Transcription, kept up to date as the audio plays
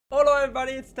Hello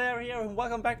everybody, itsDair here and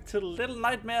welcome back to Little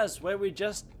Nightmares, where we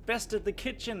just bested the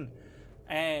kitchen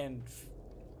and,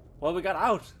 well, we got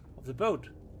out of the boat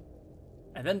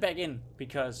and then back in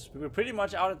because we were pretty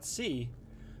much out at sea.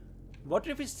 What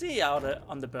did we see out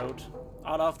on the boat?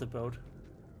 Out of the boat?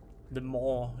 The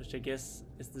moor, which I guess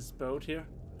is this boat here.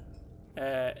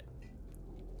 That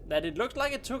it looked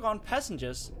like it took on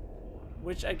passengers,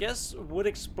 which I guess would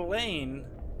explain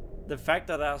the fact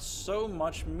that there's so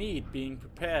much meat being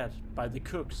prepared by the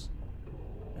cooks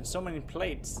and so many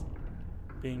plates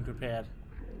being prepared.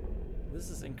 This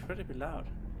is incredibly loud.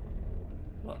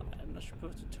 Well, I'm not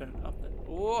supposed to turn it up then.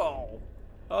 Whoa!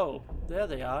 Oh, there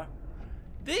they are.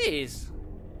 These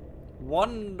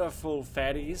wonderful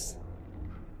fatties.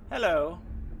 Hello.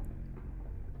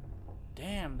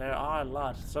 Damn, there are a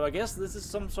lot. So I guess this is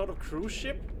some sort of cruise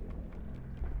ship?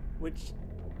 Which...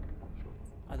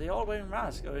 Are they all wearing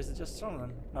masks, or is it just some of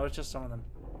them? No, it's just some of them.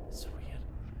 It's weird.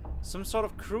 Some sort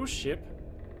of cruise ship.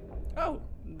 Oh,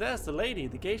 there's the lady,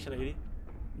 the geisha lady,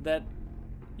 that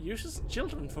uses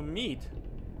children for meat.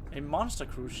 A monster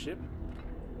cruise ship.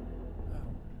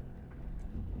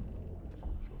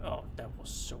 Oh. Oh, that was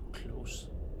so close.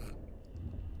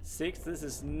 6, this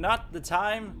is not the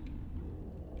time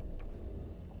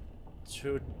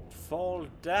to fall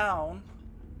down.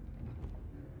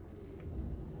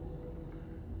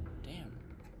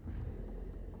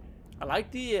 I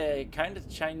like the kind of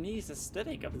Chinese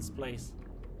aesthetic of this place.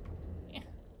 Yeah,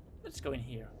 let's go in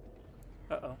here.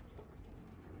 Uh-oh.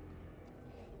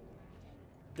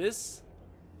 This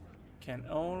can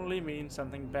only mean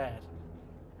something bad.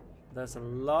 There's a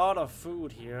lot of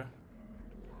food here,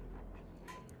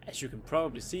 as you can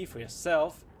probably see for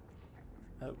yourself.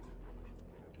 Oh,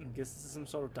 I guess this is some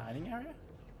sort of dining area?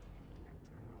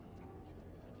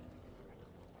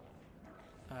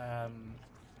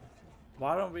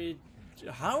 Why don't we...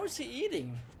 How is he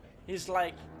eating? He's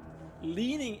like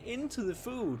leaning into the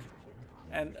food,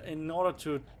 and in order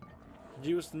to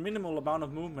use minimal amount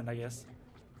of movement, I guess.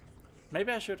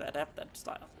 Maybe I should adapt that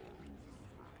style.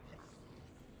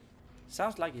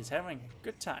 Sounds like he's having a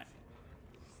good time.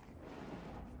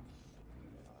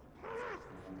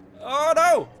 Oh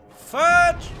no!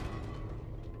 Fudge!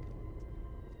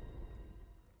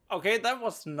 Okay, that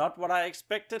was not what I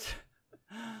expected.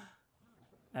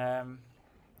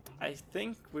 I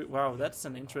think we... Wow, that's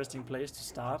an interesting place to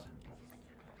start.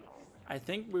 I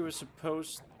think we were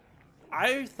supposed...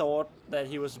 I thought that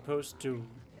he was supposed to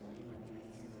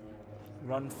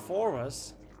run for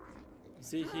us.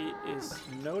 See, he is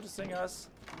noticing us.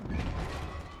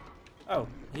 Oh,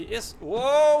 he is...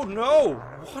 Whoa, no!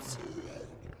 What?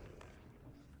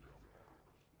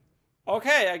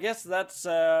 Okay, I guess that's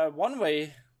one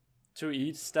way to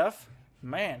eat stuff.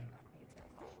 Man,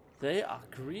 they are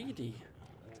greedy.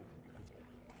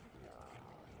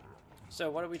 So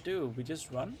what do? We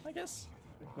just run, I guess?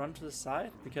 Run to the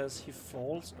side because he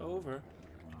falls over.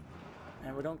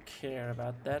 And we don't care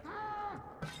about that.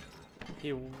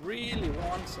 He really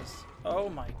wants us. Oh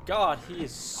my god, he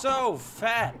is so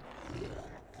fat!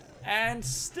 And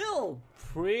still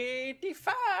pretty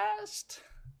fast!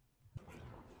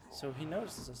 So he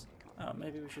notices us. Oh,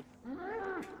 maybe we should...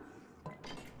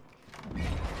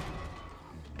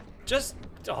 Just...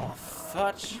 Oh,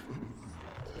 fudge.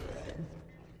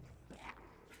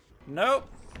 Nope.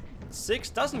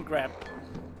 6 doesn't grab.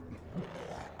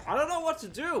 I don't know what to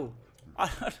do.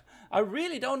 I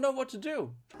really don't know what to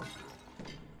do.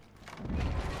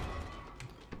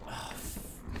 Oh,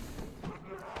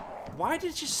 why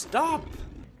did you stop?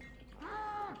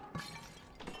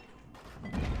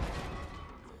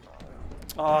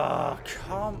 Oh,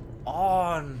 come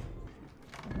on.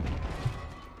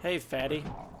 Hey, fatty.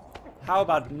 How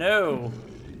about no?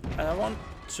 I want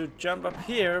to jump up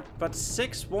here, but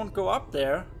 6 won't go up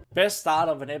there. Best start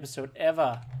of an episode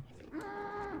ever.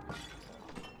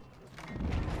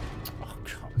 Oh,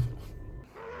 come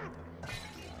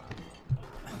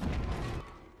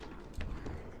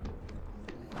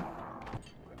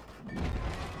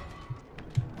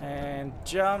on. And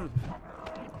jump.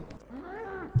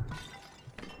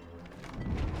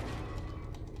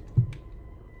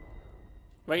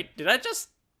 Wait, did I just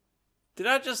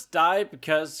die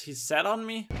because he sat on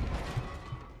me?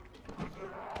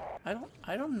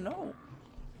 I don't know.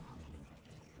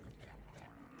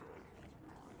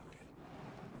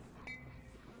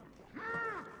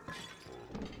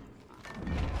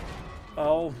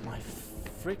 Oh my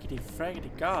friggity fraggity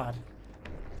god.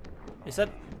 Is that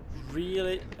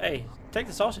really... Hey, take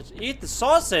the sausage. Eat the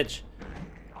sausage!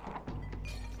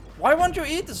 Why won't you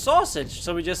eat the sausage?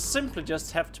 So we just simply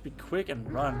have to be quick and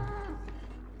run.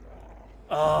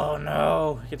 Oh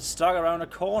no, get stuck around a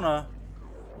corner.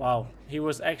 Wow, he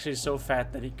was actually so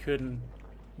fat that he couldn't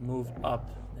move up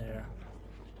there.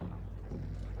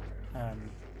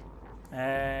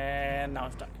 And now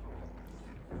I'm stuck.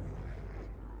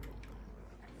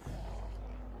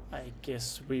 I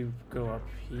guess we go up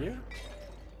here.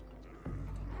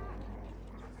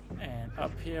 And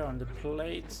up here on the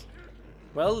plate.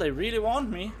 Well, they really want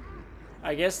me.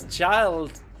 I guess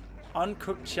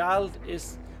uncooked child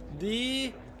is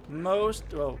the most...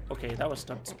 Oh, okay, that was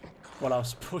not what I was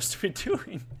supposed to be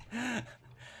doing.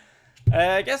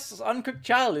 I guess uncooked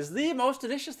child is the most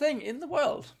delicious thing in the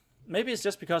world. Maybe it's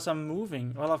just because I'm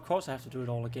moving. Well, of course I have to do it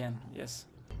all again. Yes.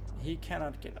 He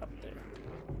cannot get up there.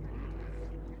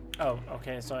 Oh,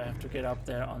 okay, so I have to get up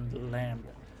there on the lamp.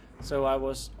 So I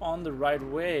was on the right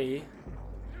way.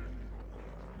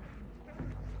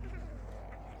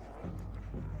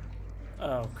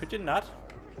 Oh, could you not?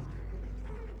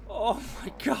 Oh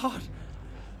my god.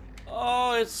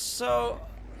 Oh, it's so...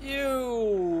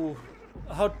 Ew.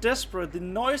 How desperate the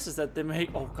noises that they make.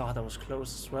 Oh god, that was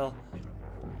close as well.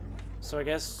 So I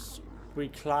guess we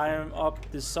climb up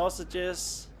the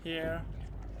sausages here.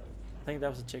 I think that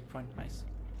was a checkpoint. Nice.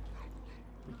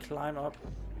 We climb up.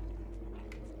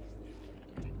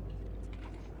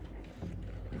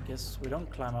 I guess we don't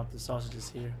climb up the sausages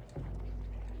here.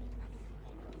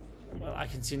 Well, I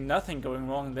can see nothing going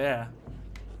wrong there.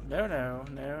 No, no,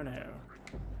 no, no.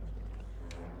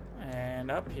 And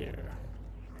up here.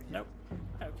 Nope.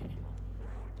 Okay.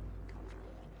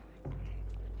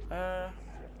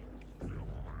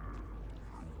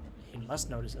 He must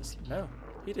notice us. No,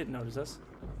 he didn't notice us.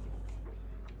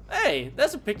 Hey,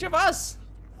 there's a picture of us.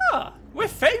 Ah, we're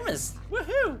famous.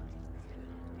 Woohoo!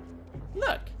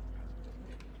 Look.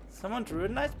 Someone drew a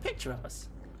nice picture of us.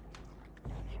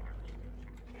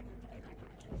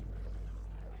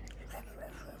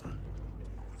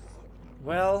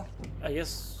 Well, I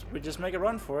guess we just make a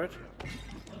run for it.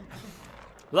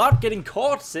 Without getting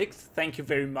caught, Six. Thank you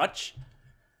very much.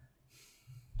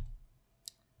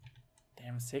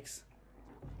 Damn, Six.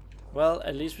 Well,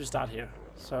 at least we start here.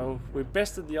 So, we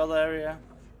bested the other area.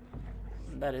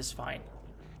 That is fine.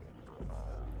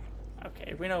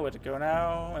 Okay, we know where to go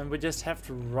now. And we just have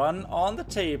to run on the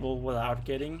table without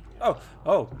getting...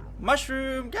 Oh,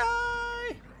 mushroom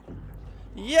guy!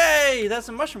 Yay, there's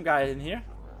a mushroom guy in here.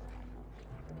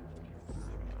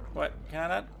 What? Can I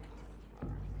not?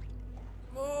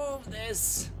 Move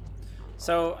this!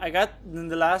 So, I got in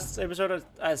the last episode,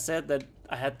 I said that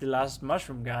I had the last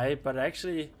mushroom guy, but I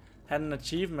actually had an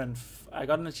achievement. I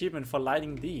got an achievement for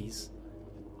lighting these.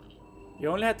 You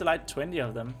only had to light 20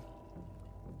 of them.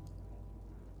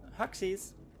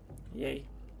 Huxies. Yay.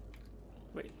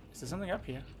 Wait, is there something up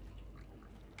here?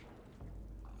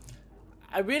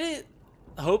 I really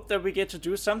hope that we get to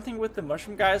do something with the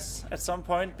mushroom guys at some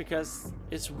point, because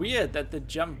it's weird that they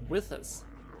jump with us.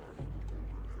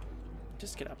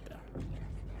 Just get up there.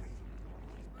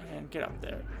 And get up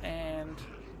there. And...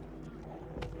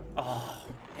 Oh,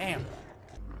 damn.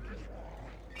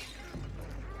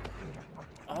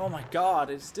 Oh my god,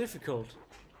 it's difficult.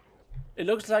 It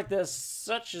looks like there's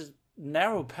such a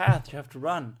narrow path you have to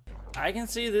run. I can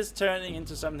see this turning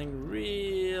into something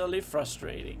really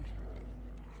frustrating.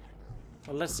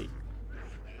 Well, let's see.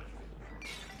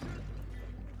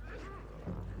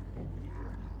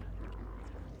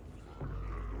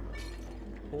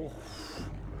 Oh.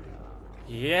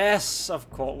 Yes, of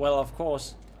course. Well, of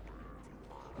course.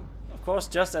 Of course,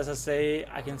 just as I say,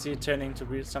 I can see it turning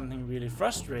to something really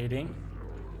frustrating.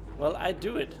 Well, I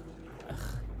do it. Ugh.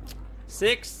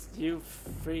 6, you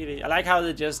freely... I like how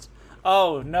they just...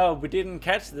 Oh, no, we didn't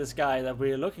catch this guy that we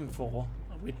were looking for.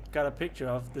 We got a picture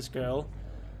of this girl.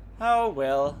 Oh,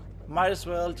 well. Might as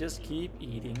well just keep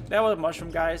eating. There were mushroom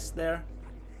guys there.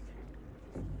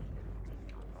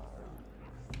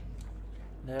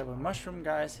 There were mushroom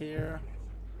guys here.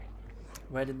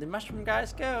 Where did the mushroom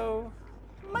guys go?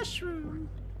 Mushroom.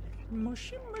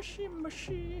 Mushy, mushy,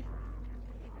 mushy.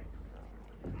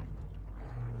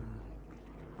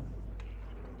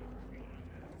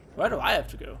 Where do I have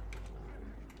to go?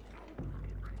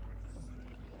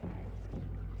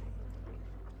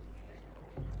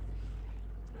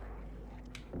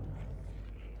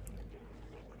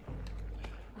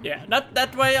 Yeah, not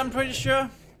that way, I'm pretty sure.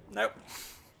 Nope.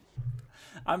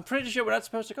 I'm pretty sure we're not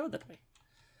supposed to go that way.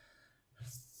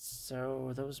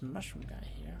 So, there was a mushroom guy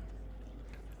here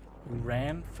who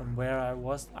ran from where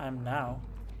I'm now.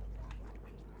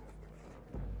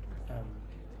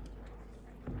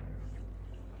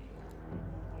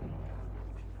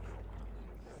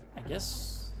 I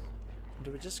guess...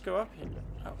 Do we just go up here?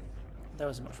 Oh, there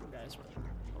was a mushroom guy as well.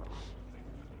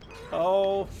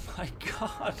 Oh my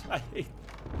god, I hate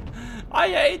I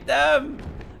hate them!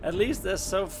 At least they're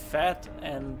so fat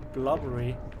and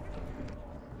blubbery.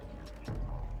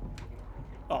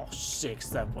 Oh, 6.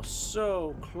 That was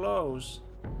so close.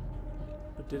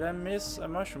 But did I miss a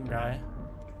mushroom guy?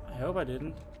 I hope I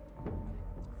didn't.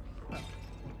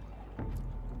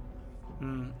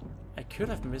 I could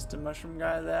have missed a mushroom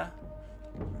guy there.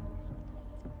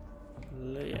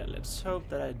 Yeah, let's hope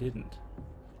that I didn't.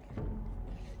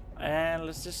 And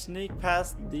let's just sneak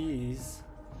past these.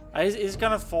 He's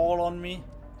gonna fall on me.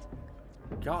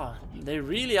 God, they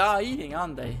really are eating,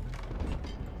 aren't they?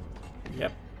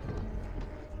 Yep.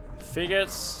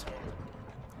 Figures.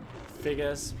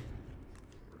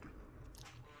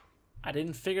 I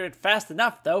didn't figure it fast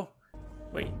enough, though.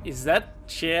 Wait, is that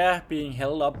chair being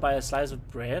held up by a slice of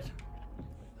bread?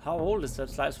 How old is that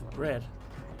slice of bread?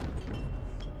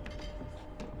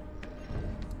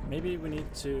 Maybe we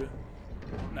need to...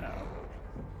 No.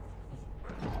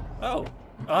 Oh.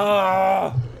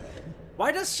 Oh!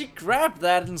 Why does she grab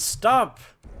that and stop?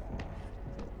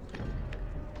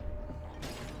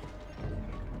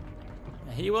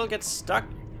 He will get stuck.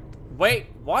 Wait,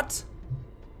 what?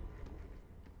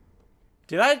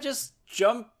 Did I just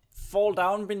fall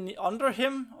down under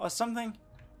him or something?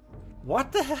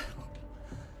 What the hell?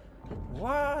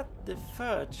 What the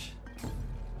fudge?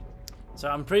 So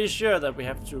I'm pretty sure that we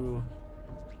have to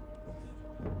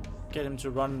get him to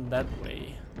run that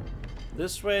way.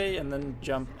 This way and then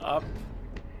jump up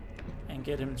and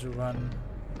get him to run.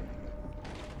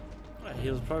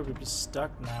 He'll probably be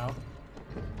stuck now.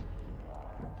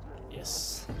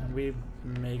 Yes, and we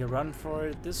make a run for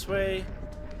it this way.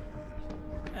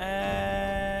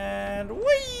 And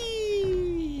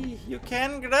whee! You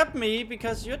can't grab me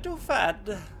because you're too fat.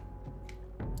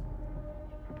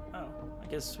 Oh, I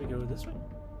guess we go this way.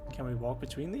 Can we walk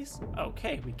between these?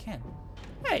 Okay, we can.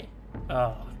 Hey!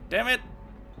 Oh, damn it!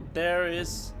 There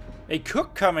is a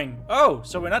cook coming. Oh,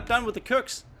 so we're not done with the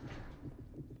cooks.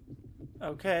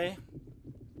 Okay.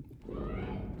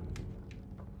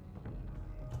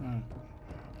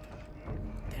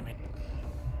 Damn it.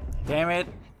 Damn it.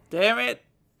 Damn it.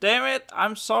 Damn it.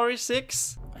 I'm sorry,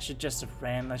 6. I should just have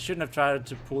ran. I shouldn't have tried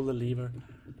to pull the lever.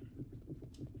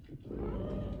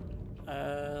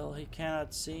 He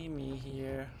cannot see me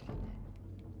here.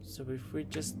 So if we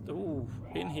just... Ooh,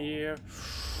 in here.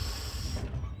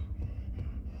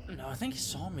 No, I think he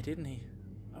saw me, didn't he?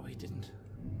 Oh, he didn't.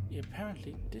 He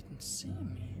apparently didn't see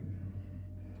me.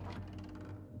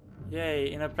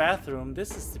 Yay, in a bathroom.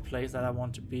 This is the place that I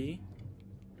want to be.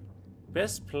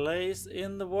 Best place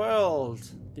in the world.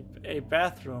 A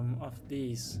bathroom of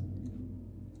these.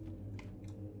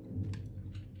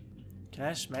 Can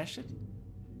I smash it?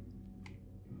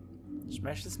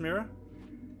 Smash this mirror?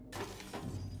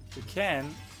 We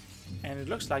can. And it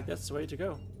looks like that's the way to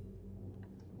go.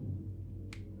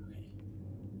 Okay.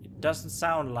 It doesn't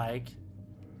sound like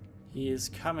he is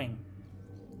coming.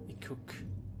 The cook.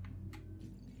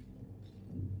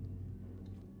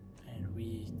 And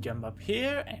we jump up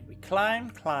here and we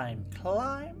climb.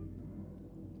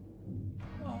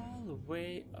 All the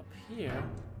way up here.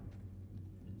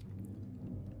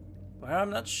 Well,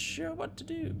 I'm not sure what to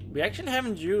do. We actually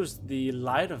haven't used the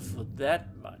lighter for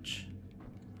that much.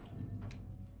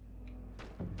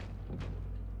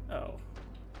 Oh.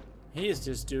 He is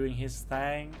just doing his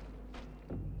thing.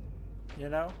 You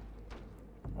know?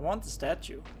 I want the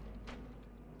statue.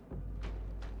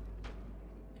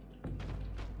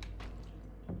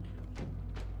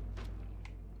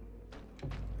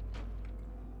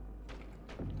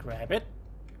 Grab it.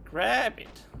 Grab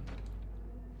it.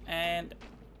 And...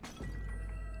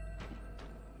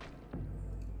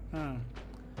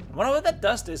 I wonder what that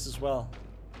dust is as well.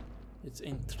 It's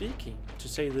intriguing, to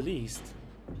say the least.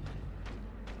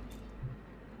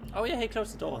 Oh yeah, he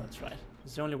closed the door, that's right.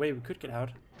 It's the only way we could get out.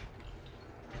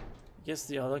 I guess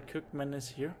the other cookman is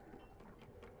here.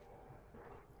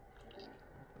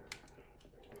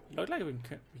 Look like we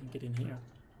can get in here.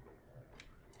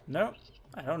 No,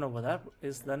 I don't know what that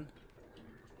is then.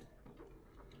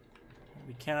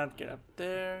 We cannot get up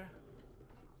there.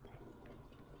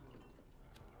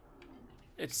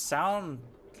 It sounds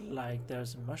like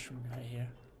there's a mushroom guy here.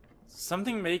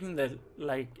 Something making that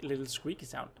like little squeaky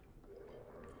sound.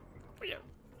 Oh yeah.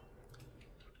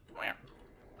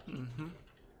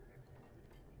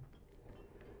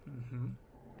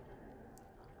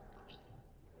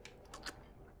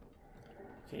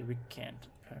 Okay, we can't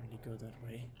apparently go that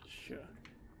way. Sure.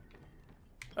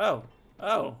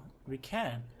 Oh, we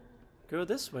can go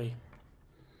this way.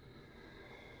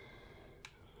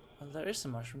 Well, there is a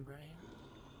mushroom guy.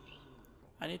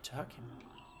 I need to hug him.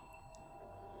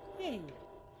 Hey!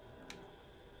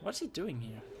 What's he doing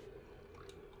here?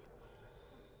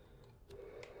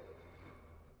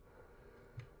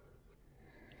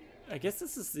 I guess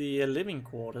this is the living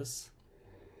quarters.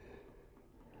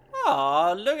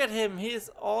 Oh, look at him. He's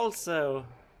also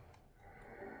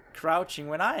crouching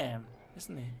when I am,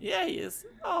 isn't he? Yeah, he is.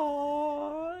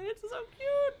 Oh, it's so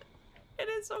cute. It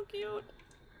is so cute.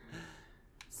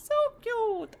 So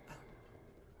cute.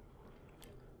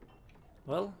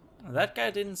 Well, that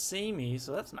guy didn't see me,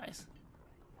 so that's nice.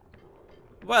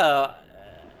 Well,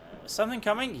 something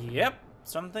coming? Yep,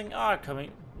 something are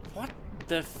coming. What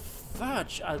the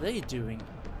fudge are they doing?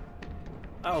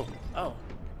 Oh, oh.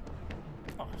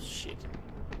 Oh, shit.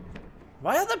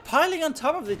 Why are they piling on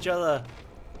top of each other?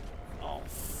 Oh,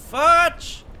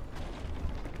 fudge!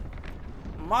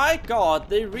 My god,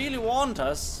 they really want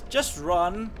us. Just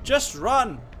run. Just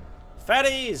run.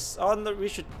 Fatties! On the... We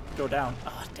should go down.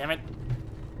 Oh, damn it.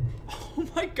 Oh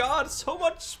my god, so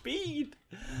much speed.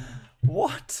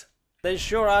 What? They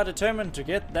sure are determined to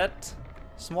get that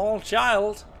small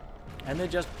child. And they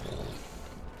just...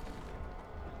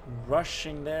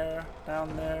 rushing there,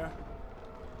 down there.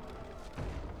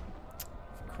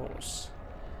 Of course.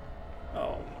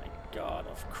 Oh my god,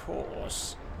 of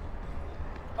course.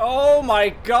 Oh my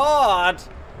god!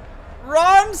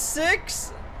 Run,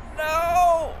 6!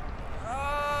 No!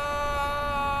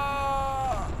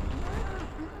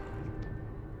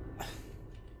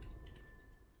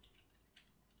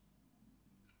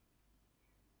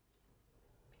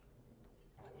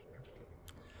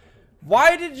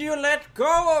 Why did you let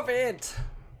go of it?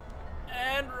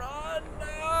 And run!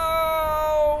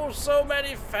 No! So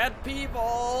many fat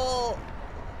people!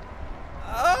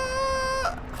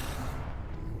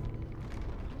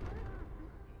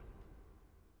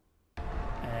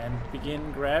 And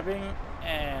begin grabbing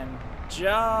and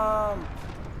jump!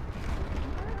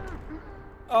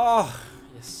 Oh,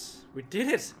 yes, we did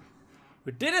it!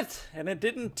 We did it! And it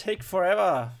didn't take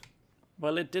forever.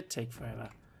 Well, it did take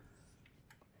forever.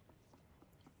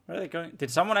 Where are they going?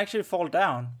 Did someone actually fall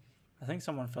down? I think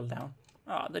someone fell down.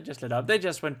 Oh, they just lit up. They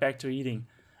just went back to eating.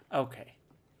 Okay.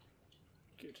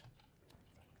 Good.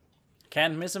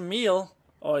 Can't miss a meal.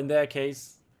 Or in their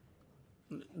case,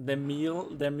 their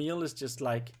meal is just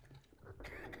like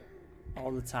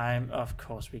all the time. Of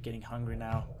course, we're getting hungry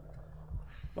now.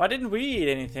 Why didn't we eat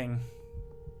anything?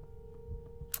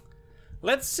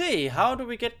 Let's see. How do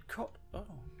we get caught? Oh.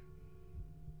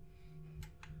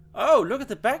 Oh, look at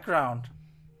the background.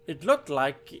 It looked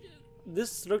like...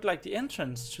 This looked like the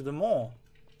entrance to the mall.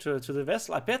 To the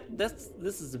vessel. I bet this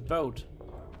is the boat.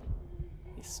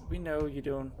 Yes, we know you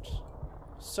don't...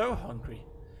 So hungry.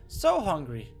 So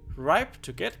hungry. Ripe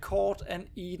to get caught and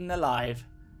eaten alive.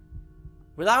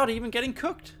 Without even getting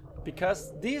cooked.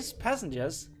 Because these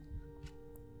passengers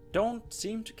don't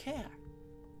seem to care.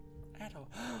 At all.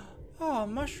 Oh,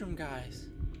 mushroom guys.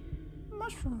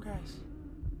 Mushroom guys.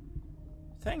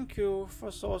 Thank you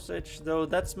for sausage, though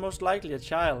that's most likely a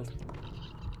child.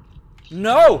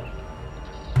 No!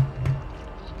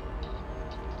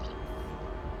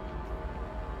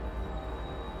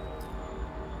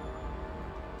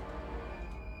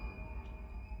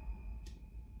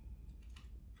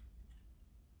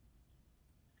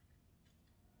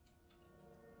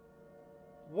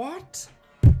 What?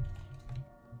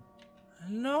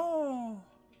 No.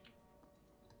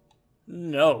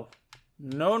 No.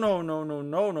 No, no, no, no,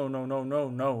 no, no, no, no, no,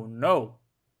 no, no.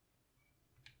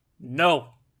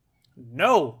 No.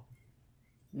 No.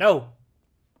 No.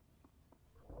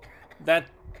 That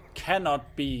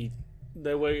cannot be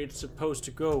the way it's supposed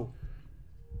to go.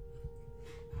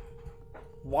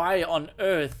 Why on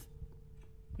earth?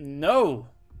 No.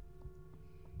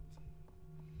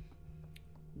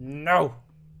 No.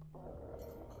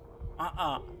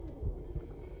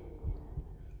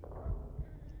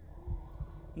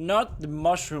 Not the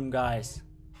mushroom guys.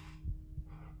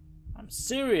 I'm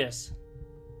serious.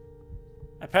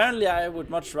 Apparently I would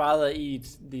much rather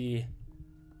eat the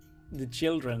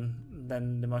children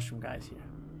than the mushroom guys here.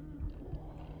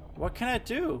 What can I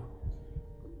do?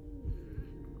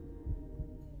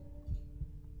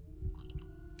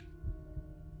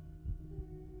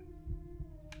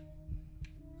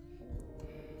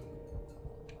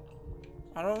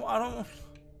 I don't...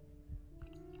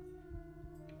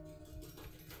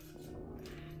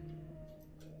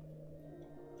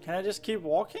 Can I just keep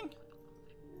walking?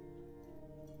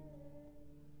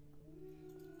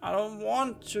 I don't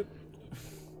want to...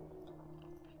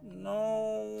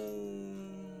 No...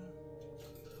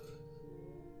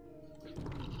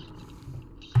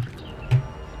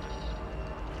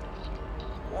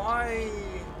 Why?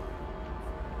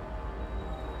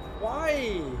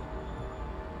 Why?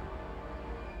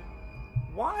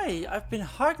 Why? I've been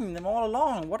hugging them all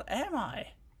along. What am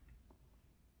I?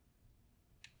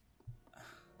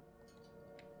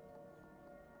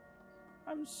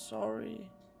 I'm sorry.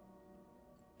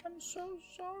 I'm so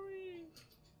sorry.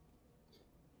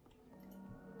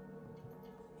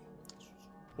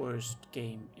 Worst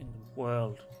game in the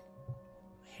world.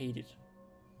 Hate it.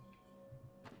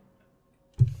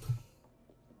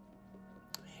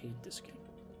 Hate this game.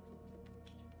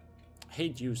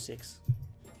 Hate you, 6.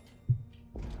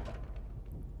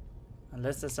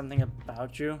 Unless there's something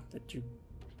about you that you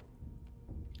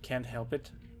can't help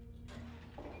it.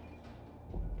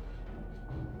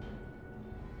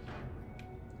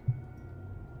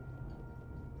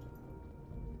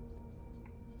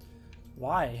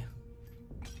 Why?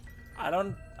 I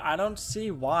don't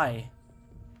see why.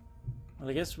 Well,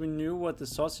 I guess we knew what the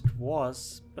sausage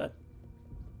was, but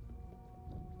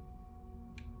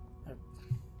I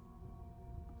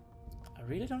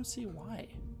really don't see why.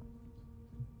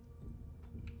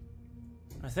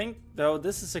 I think, though,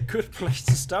 this is a good place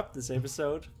to stop this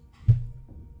episode.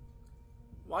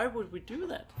 Why would we do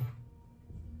that?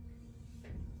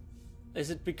 Is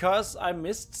it because I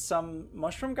missed some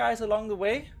mushroom guys along the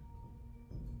way?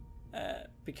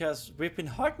 Because we've been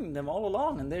hugging them all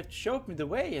along and they've showed me the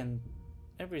way and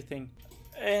everything.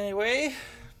 Anyway,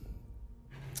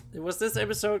 it was this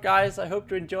episode, guys. I hope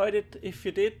you enjoyed it. If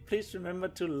you did, please remember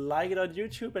to like it on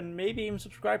YouTube and maybe even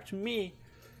subscribe to me.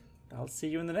 I'll see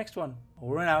you in the next one.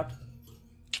 Over and out.